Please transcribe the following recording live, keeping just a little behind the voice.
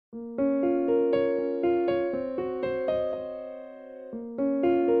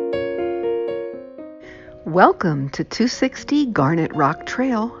Welcome to 260 Garnet Rock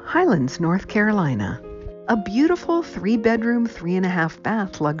Trail, Highlands, North Carolina. A beautiful 3-bedroom,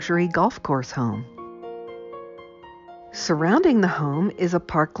 3.5-bath luxury golf course home. Surrounding the home is a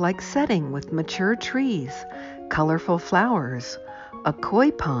park-like setting with mature trees, colorful flowers, a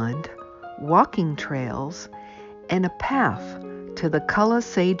koi pond, walking trails, and a path to the Kula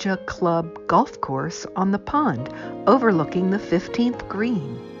Seja Club golf course on the pond overlooking the 15th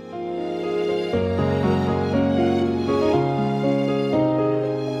green.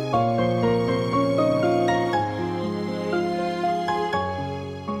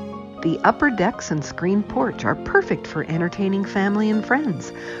 The upper decks and screened porch are perfect for entertaining family and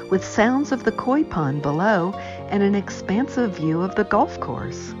friends, with sounds of the koi pond below and an expansive view of the golf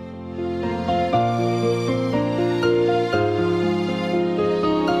course.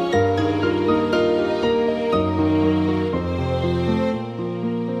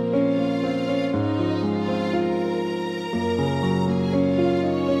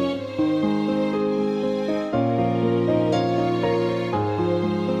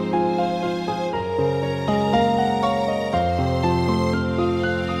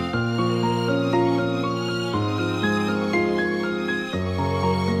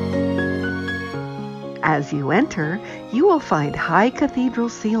 As you enter, you will find high cathedral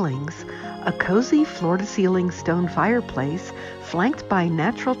ceilings, a cozy floor-to-ceiling stone fireplace flanked by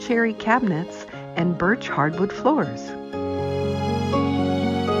natural cherry cabinets and birch hardwood floors.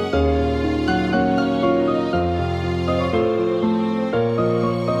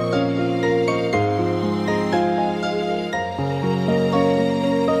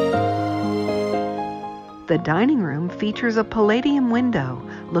 The dining room features a palladium window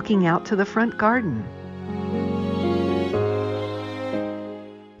looking out to the front garden.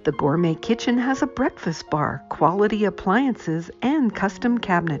 The gourmet kitchen has a breakfast bar, quality appliances, and custom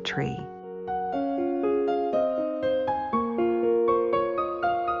cabinetry.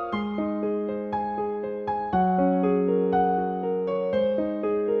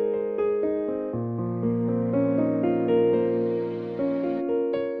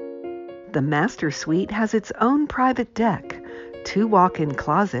 The master suite has its own private deck, 2 walk-in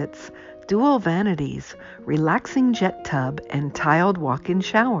closets, dual vanities, relaxing jet tub, and tiled walk-in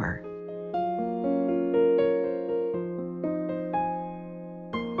shower.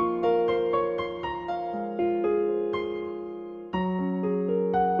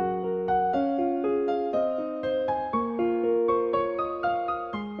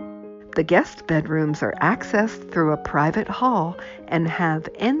 The guest bedrooms are accessed through a private hall and have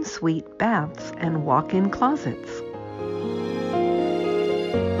en-suite baths and walk-in closets.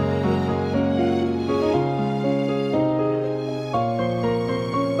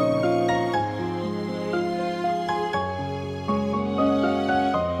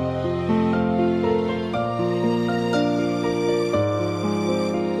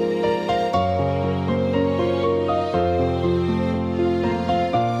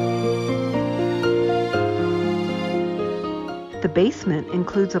 The basement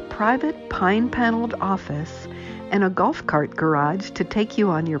includes a private pine-paneled office and a golf cart garage to take you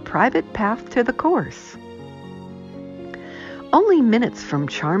on your private path to the course. Only minutes from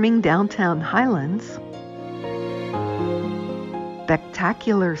charming downtown Highlands,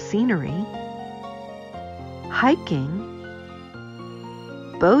 spectacular scenery, hiking,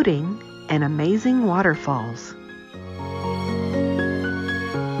 boating, and amazing waterfalls.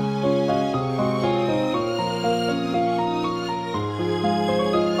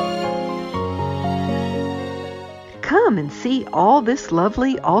 Come and see all this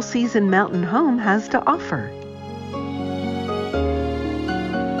lovely all-season mountain home has to offer.